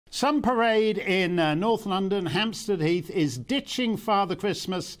Some parade in North London, Hampstead Heath, is ditching Father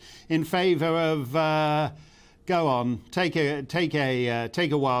Christmas in favour of, go on, take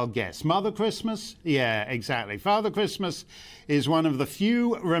a wild guess. Mother Christmas? Yeah, exactly. Father Christmas is one of the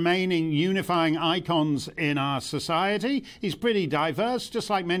few remaining unifying icons in our society. He's pretty diverse, just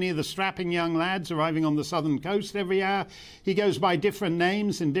like many of the strapping young lads arriving on the southern coast every hour. He goes by different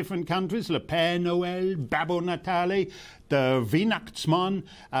names in different countries: Le Père Noël, Babbo Natale, the Weihnachtsmann.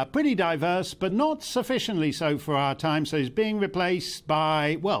 Pretty diverse, but not sufficiently so for our time. So he's being replaced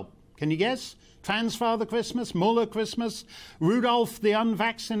by, well, can you guess? Trans Father Christmas, Muller Christmas, Rudolph the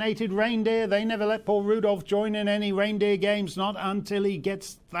unvaccinated reindeer. They never let poor Rudolph join in any reindeer games, not until he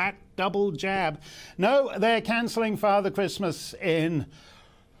gets that double jab. No, they're cancelling Father Christmas in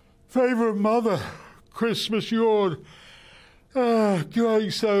favour of Mother Christmas. Yawn. Going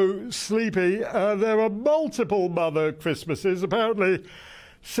so sleepy. There are multiple Mother Christmases. Apparently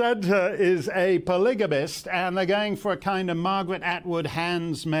Santa is a polygamist, and they're going for a kind of Margaret Atwood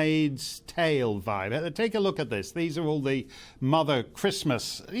Handmaid's Tale vibe. Take a look at this. These are all the Mother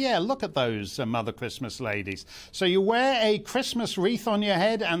Christmas. Yeah, look at those Mother Christmas ladies. So you wear a Christmas wreath on your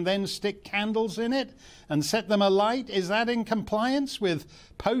head and then stick candles in it and set them alight. Is that in compliance with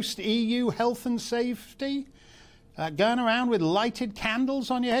post-EU health and safety? Going around with lighted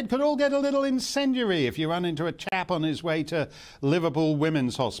candles on your head could all get a little incendiary if you run into a chap on his way to Liverpool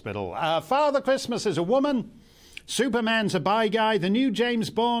Women's Hospital. Father Christmas is a woman. Superman's a bi guy. The new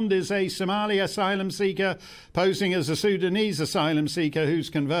James Bond is a Somali asylum seeker posing as a Sudanese asylum seeker who's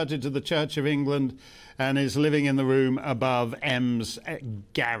converted to the Church of England and is living in the room above M's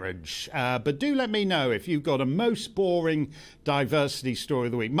garage. But do let me know if you've got a most boring diversity story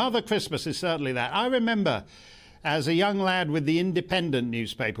of the week. Mother Christmas is certainly that. I remember as a young lad with the Independent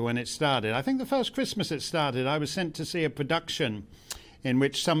newspaper when it started, I think the first Christmas it started, I was sent to see a production in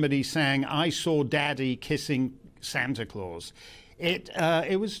which somebody sang "I Saw Daddy Kissing Santa Claus." It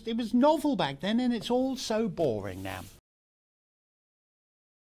was novel back then, and it's all so boring now.